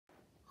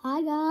Hi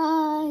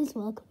guys,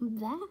 welcome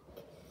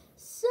back.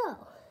 So,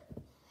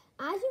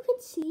 as you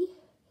can see,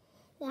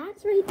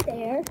 that's right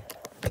there.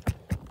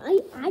 I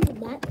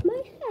added that to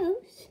my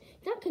house.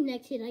 It's not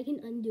connected, I can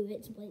undo it,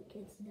 it's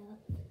blanket stuff.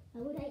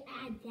 Why would I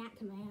add that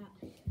to my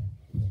house?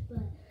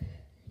 But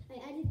I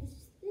added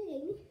this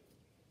thing,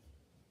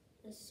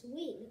 a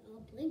swing,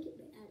 a blanket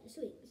that added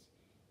swings.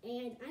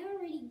 And I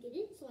already did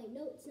it, so I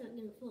know it's not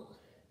gonna fall.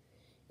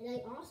 And I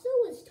also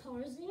was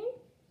Tarzan.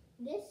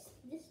 This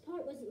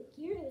part wasn't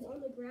here, it was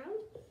on the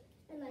ground,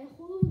 and I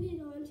hold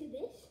it onto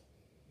this,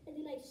 and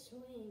then I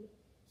swung.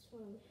 I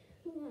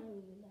don't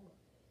even know.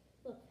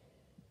 Look.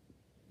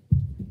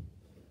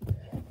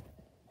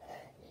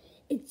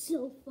 It's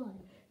so fun.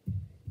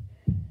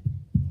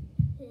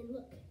 And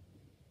look,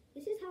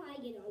 this is how I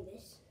get on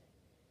this.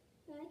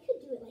 Now, I could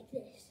do it like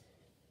this.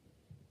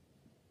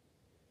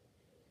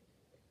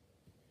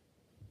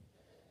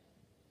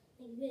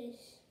 Like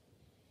this.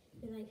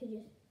 And I could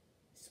just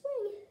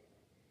swing.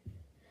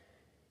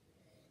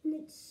 And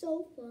it's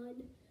so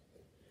fun.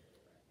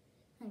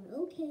 I'm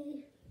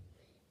okay.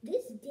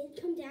 This did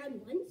come down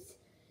once,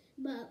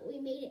 but we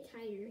made it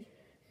tighter,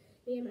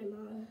 me and my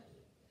mom.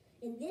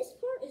 And this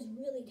part is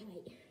really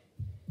tight.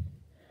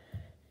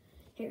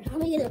 Here, let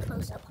me get a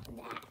close up on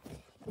that.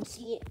 You can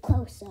see it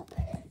close up.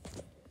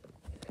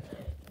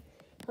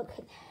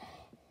 Okay,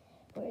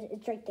 where is it?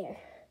 It's right there.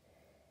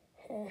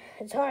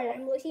 It's hard,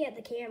 I'm looking at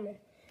the camera,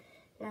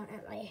 not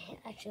at my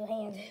actual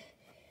hand.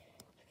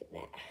 Look at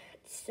that,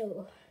 it's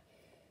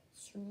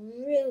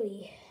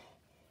really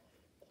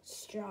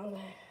strong.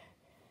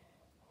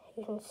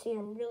 You can see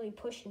I'm really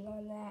pushing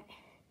on that.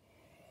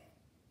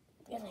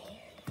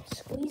 Really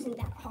squeezing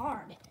that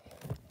hard.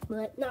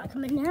 But not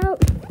coming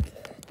out.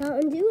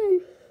 Not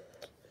undoing.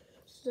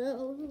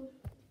 So,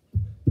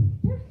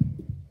 yeah,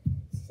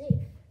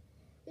 safe.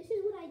 This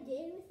is what I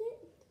did with it.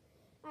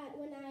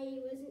 When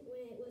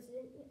it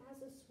wasn't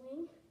as a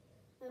swing.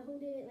 I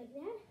hold it like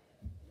that.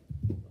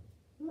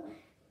 Swing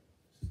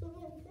it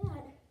like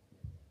that.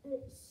 And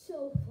it's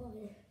so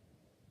fun.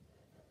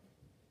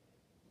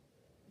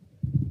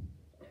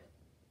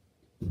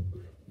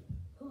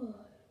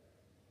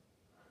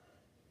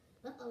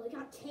 Uh-oh, it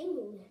got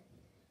tangled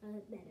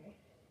better.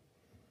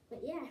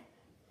 But yeah,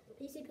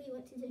 basically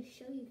wanted to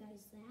show you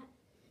guys that.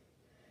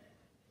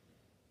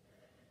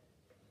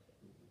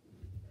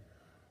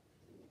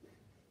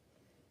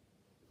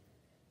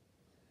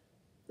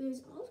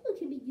 This also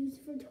can be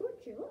used for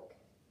torture, look.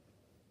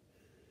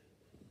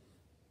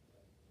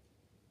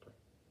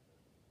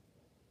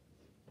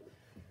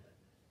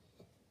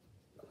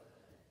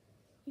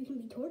 You can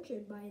be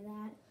tortured by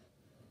that.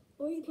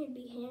 Or you can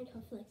be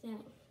handcuffed like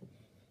that.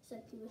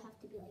 Except you would have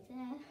to be like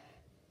that,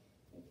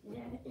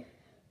 like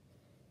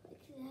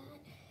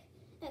that.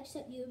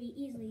 Except you would be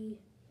easily.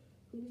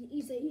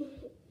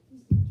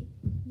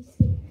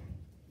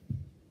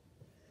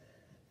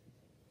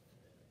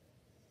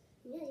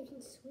 Yeah, you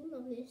can swing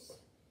on this.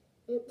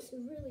 It's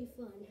really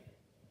fun.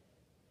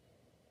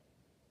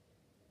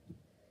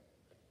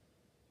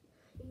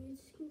 You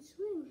just can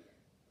swing.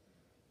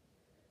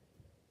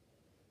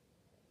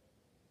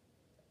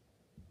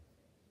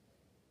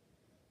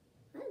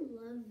 I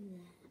love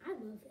that. I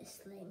love this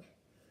thing.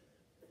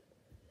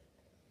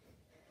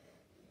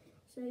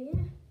 So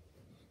yeah.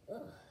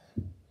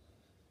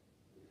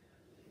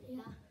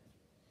 Yeah.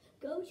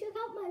 Go check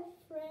out my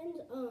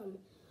friend's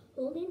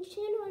Holden's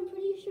channel. I'm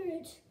pretty sure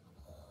it's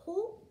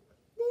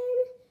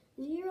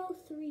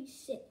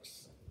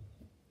Holden036.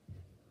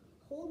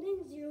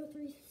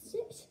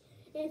 Holden036.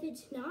 And if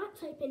it's not,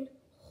 type in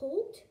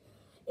Holt,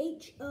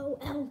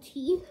 Holt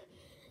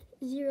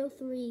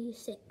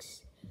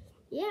 036.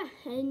 Yeah,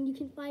 and you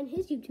can find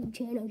his YouTube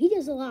channel. He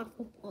does a lot of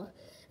football.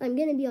 I'm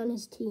going to be on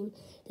his team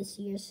this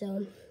year,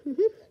 so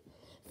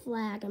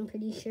flag, I'm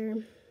pretty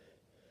sure.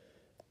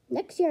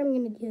 Next year, I'm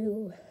going to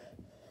do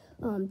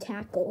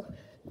tackle.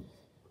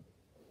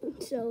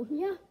 So,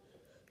 yeah.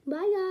 Bye,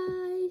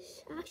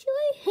 guys.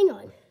 Actually, hang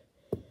on.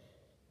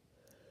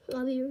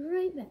 I'll be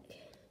right back.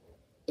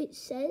 It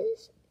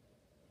says...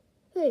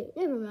 Wait,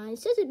 never mind. It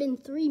says it's been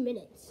 3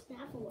 minutes,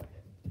 not 4.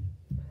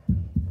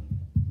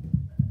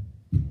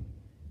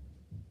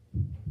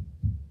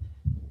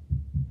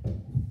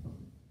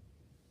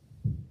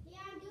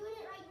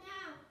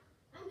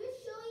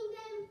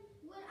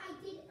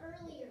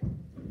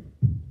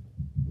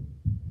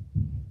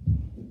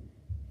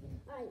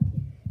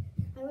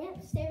 I went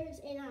upstairs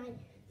and I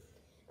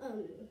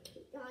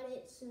got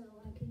it so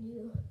I could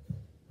do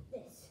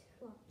this.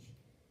 Watch.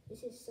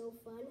 This is so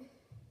fun.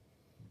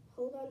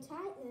 Hold on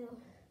tight now.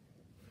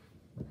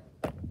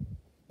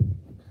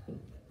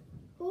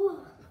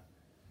 Oh.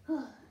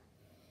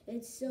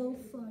 It's so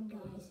fun,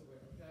 guys.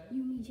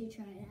 You need to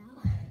try it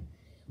out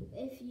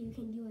if you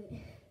can do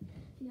it.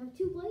 You have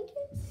 2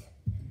 blankets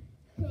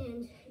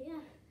and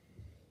yeah,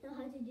 know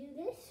how to do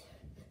this.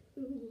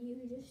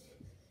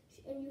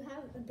 And you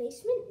have a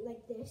basement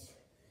like this,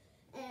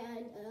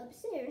 and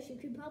upstairs you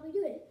could probably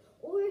do it.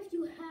 Or if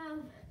you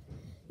have,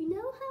 you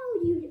know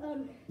how you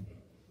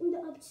in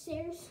the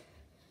upstairs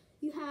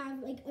you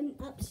have like an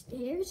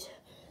upstairs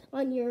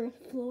on your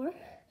floor.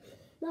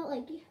 Not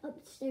like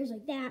upstairs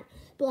like that,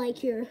 but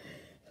like you're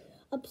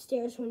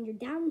upstairs when you're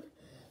down.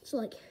 So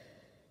like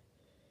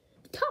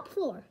the top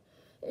floor.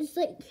 It's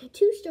like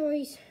 2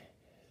 stories,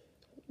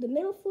 the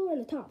middle floor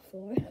and the top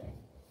floor.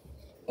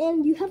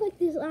 And you have like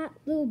this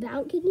little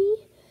balcony.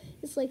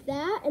 It's like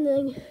that, and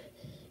then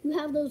you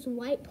have those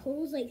white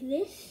poles like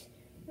this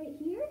right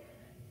here.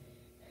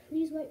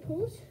 These white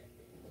poles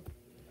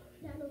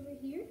down over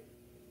here.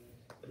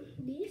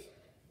 These.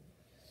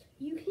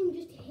 You can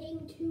just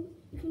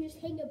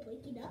hang a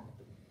blanket up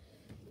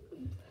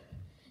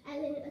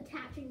and then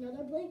attach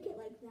another blanket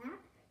like that.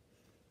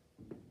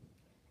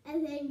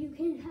 And then you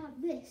can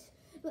have this.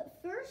 But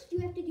first you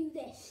have to do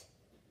this.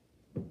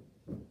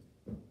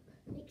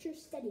 Make sure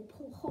steady,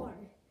 pull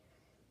hard.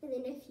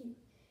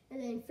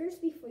 And then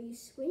first before you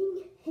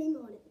swing, hang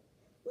on it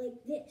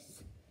like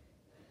this.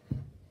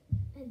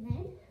 And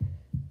then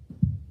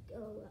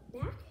go up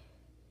back,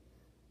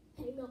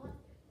 hang on,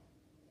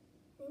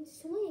 and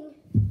swing.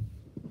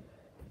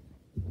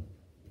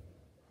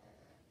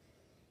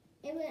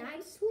 And when I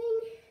swing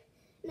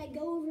and I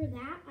go over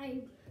that,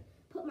 I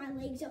put my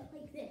legs up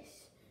like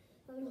this.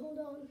 I would hold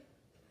on,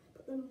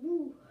 put them,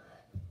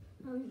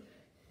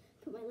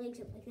 put my legs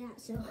up like that.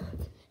 So,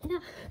 yeah.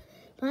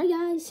 Bye,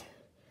 guys.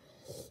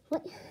 Bye.